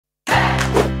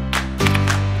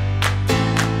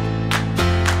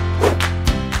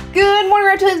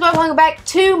Cartons, welcome back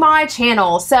to my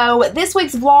channel. So this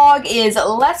week's vlog is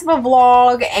less of a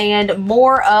vlog and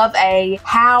more of a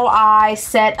how I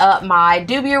set up my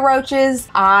Dubia roaches.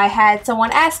 I had someone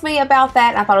ask me about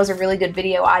that and I thought it was a really good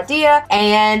video idea,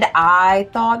 and I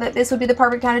thought that this would be the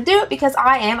perfect time to do it because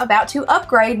I am about to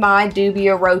upgrade my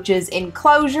Dubia roaches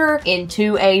enclosure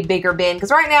into a bigger bin,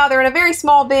 because right now they're in a very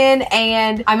small bin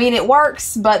and I mean it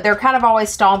works, but they're kind of always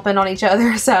stomping on each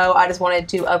other, so I just wanted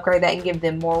to upgrade that and give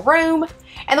them more room.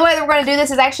 And the way that we're going to do this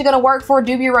is actually going to work for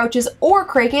Dubia roaches or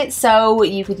crickets, so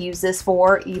you could use this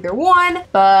for either one,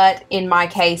 but in my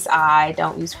case I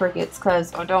don't use crickets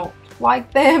because I don't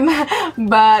like them,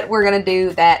 but we're going to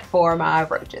do that for my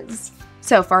roaches.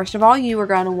 So first of all, you are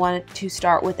going to want to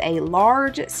start with a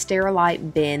large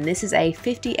Sterilite bin. This is a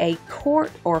 58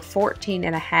 quart or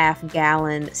 14.5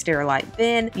 gallon Sterilite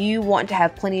bin. You want to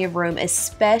have plenty of room,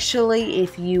 especially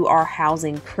if you are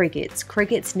housing crickets.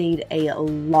 Crickets need a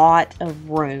lot of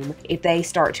room. If they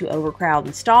start to overcrowd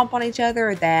and stomp on each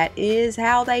other, that is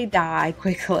how they die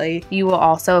quickly. You will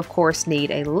also, of course,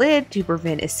 need a lid to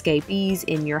prevent escapees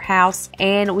in your house,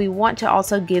 and we want to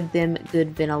also give them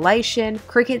good ventilation.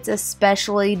 Crickets especially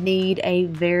need a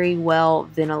very well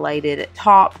ventilated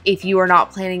top. If you are not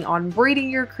planning on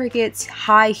breeding your crickets,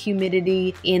 high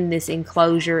humidity in this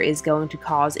enclosure is going to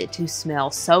cause it to smell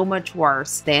so much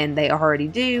worse than they already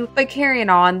do. But carrying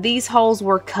on, these holes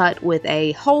were cut with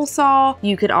a hole saw.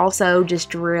 You could also just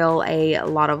drill a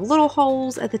lot of little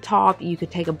holes at the top. You could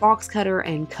take a box cutter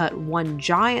and cut one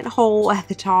giant hole at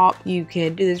the top. You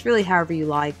can do this really however you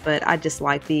like, but I just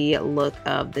like the look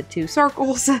of the two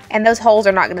circles. And those holes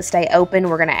are not going to stay open.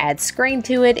 We're going to add screen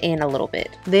to it in a little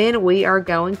bit. Then we are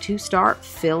going to start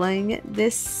filling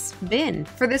this bin.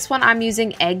 For this one, I'm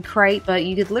using egg crate, but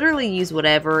you could literally use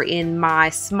whatever. In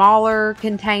my smaller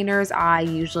containers, I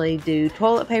usually do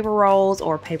toilet paper rolls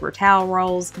or paper towel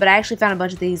rolls, but I actually found a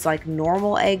bunch of these like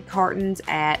normal egg cartons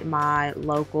at my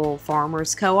local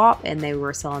farmer's co-op, and they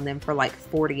were selling them for like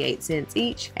 48 cents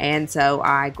each, and so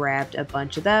I grabbed a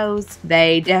bunch of those.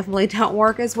 They definitely don't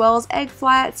work as well as egg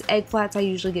flats. Egg flats I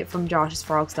usually get from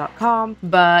joshsfrogs.com,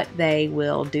 but they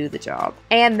will do the job.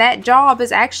 And that job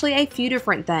is actually a few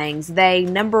different things. They,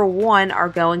 number one, are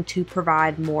going to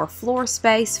provide more floor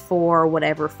space for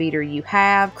whatever feeder you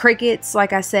have. Crickets,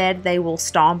 like I said, they will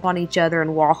stomp on each other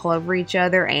and walk all over each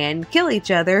other and kill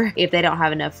each other if they don't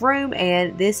have enough room,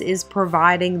 and this is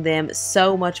providing them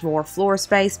so much more floor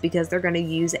space because they're going to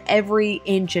use every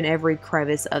inch and every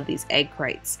crevice of these egg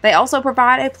crates. They also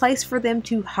provide a place for them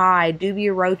to hide.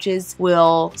 Dubia roaches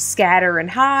will scatter and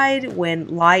hide when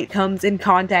light comes in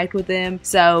contact with them,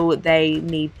 so they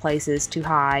need places to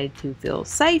hide to feel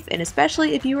safe. And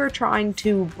especially if you are trying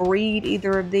to breed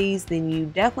either of these, then you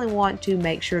definitely want to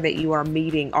make sure that you are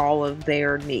meeting all of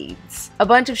their needs. A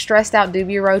bunch of stressed out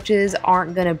Dubia roaches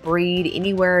aren't going to breed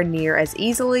anywhere near as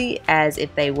easily as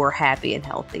if they were happy and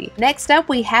healthy. Next up,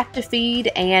 we have to feed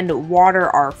and water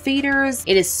our feeders.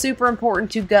 It is super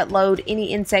important to gut load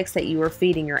any insects that you are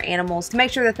feeding your animals to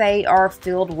make sure that they are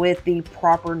filled with the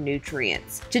proper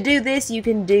nutrients. To do this, you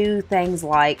can do things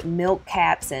like milk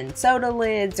caps and soda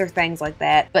lids or things like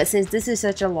that, but since this is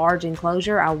such a large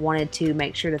enclosure, I wanted to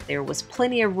make sure that there was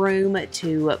plenty of room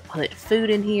to put food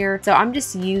in here. So I'm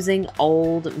just using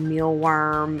old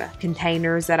mealworm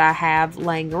containers that I have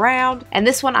laying around, and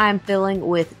this one I'm filling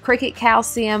with cricket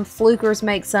calcium. Flukers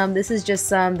make some. This is just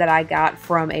some that I got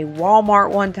from a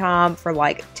Walmart one time for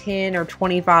like 10 or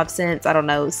 25 cents. I don't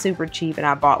know, super cheap, and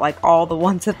I bought like all the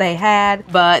ones that they had,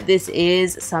 but this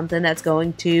is something that's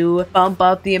going to bump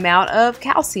up the amount of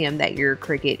calcium that your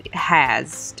cricket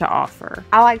has to offer.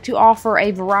 I like to offer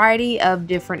a variety of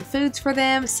different foods for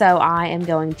them, so I am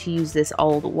going to use this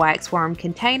old waxworm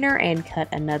container and cut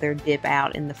another dip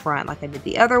out in the front like I did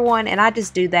the other one, and I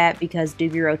just do that because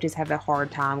Dubia roaches have a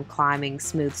hard time climbing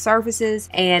smooth surfaces,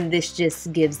 and this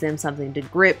just gives them something to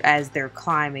grip as they're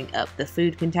climbing up the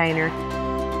food container.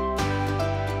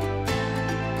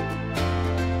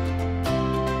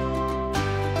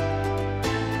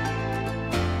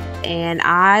 And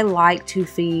I like to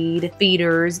feed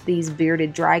feeders these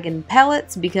bearded dragon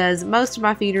pellets because most of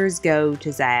my feeders go to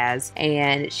Zaz,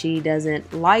 and she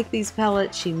doesn't like these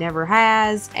pellets. She never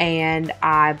has, and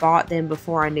I bought them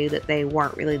before I knew that they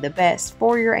weren't really the best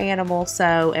for your animal,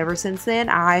 so ever since then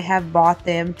I have bought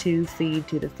them to feed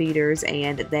to the feeders,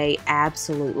 and they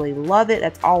absolutely love it.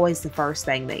 That's always the first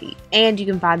thing they eat, and you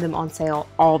can find them on sale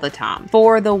all the time.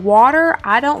 For the water,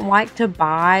 I don't like to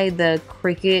buy the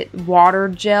cricket water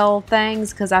gel commercial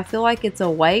things because I feel like it's a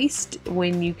waste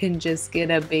when you can just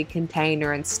get a big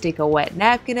container and stick a wet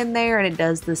napkin in there and it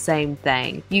does the same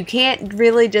thing. You can't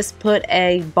really just put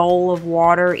a bowl of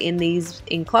water in these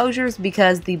enclosures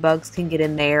because the bugs can get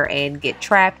in there and get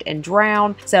trapped and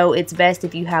drown. So it's best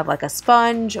if you have like a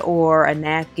sponge or a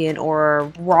napkin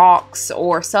or rocks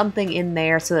or something in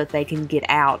there so that they can get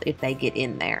out if they get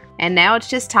in there. And now it's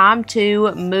just time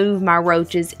to move my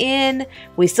roaches in.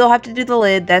 We still have to do the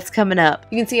lid. That's coming up.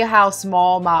 You can see how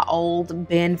small my old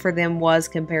bin for them was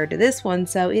compared to this one,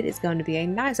 so it is going to be a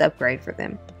nice upgrade for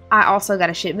them. I also got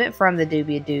a shipment from the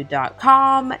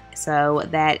dubiadude.com, so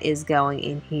that is going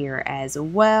in here as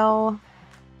well.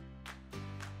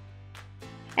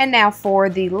 And now for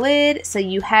the lid, so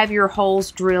you have your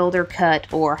holes drilled or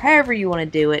cut or however you want to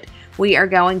do it. We are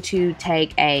going to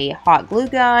take a hot glue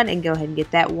gun and go ahead and get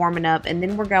that warming up, and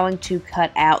then we're going to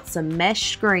cut out some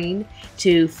mesh screen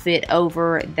to fit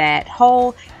over that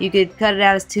hole. You could cut it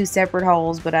out as two separate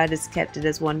holes, but I just kept it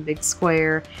as one big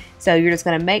square. So you're just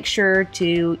going to make sure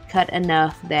to cut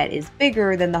enough that is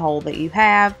bigger than the hole that you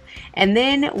have, and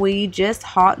then we just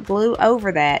hot glue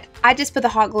over that. I just put the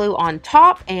hot glue on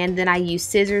top, and then I use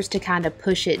scissors to kind of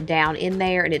push it down in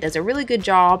there, and it does a really good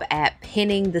job at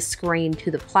pinning the screen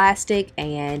to the plastic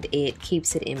and it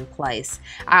keeps it in place.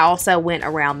 I also went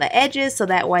around the edges so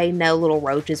that way no little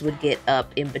roaches would get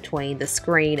up in between the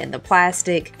screen and the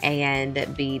plastic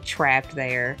and be trapped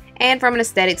there. And from an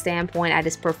aesthetic standpoint, I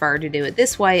just prefer to do it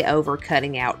this way over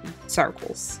cutting out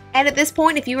circles. And at this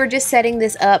point, if you are just setting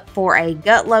this up for a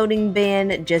gut loading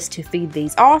bin just to feed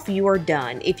these off, you are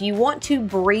done. If you want to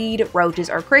breed roaches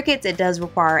or crickets, it does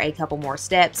require a couple more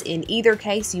steps. In either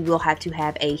case, you will have to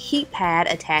have a heat pad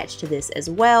attached to this as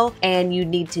well, and you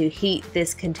need to heat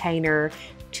this container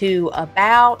to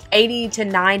about 80 to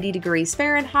 90 degrees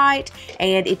Fahrenheit.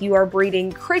 And if you are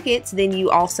breeding crickets, then you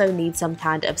also need some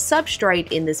kind of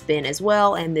substrate in this bin as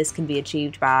well, and this can be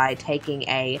achieved by taking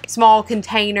a small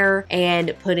container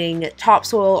and putting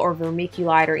topsoil or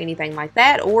vermiculite or anything like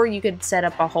that, or you could set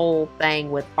up a whole thing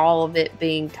with all of it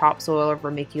being topsoil or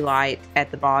vermiculite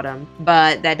at the bottom,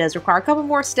 but that does require a couple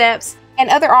more steps. And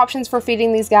other options for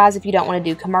feeding these guys, if you don't want to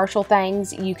do commercial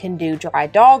things, you can do dry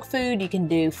dog food, you can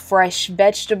do fresh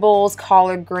vegetables,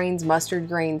 collard greens, mustard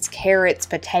greens, carrots,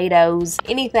 potatoes,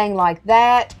 anything like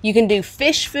that. You can do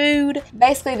fish food.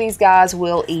 Basically, these guys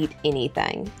will eat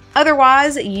anything.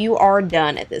 Otherwise, you are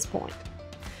done at this point.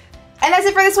 And that's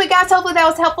it for this week, guys. Hopefully that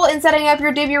was helpful in setting up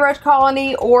your Dubia Roach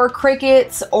colony or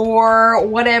crickets or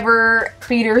whatever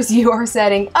feeders you are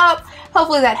setting up.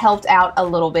 Hopefully that helped out a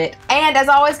little bit. And as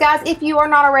always, guys, if you are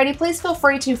not already, please feel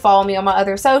free to follow me on my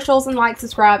other socials and like,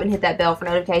 subscribe, and hit that bell for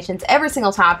notifications every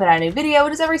single time I put out a new video.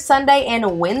 It is every Sunday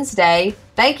and Wednesday.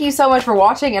 Thank you so much for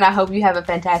watching, and I hope you have a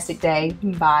fantastic day.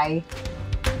 Bye.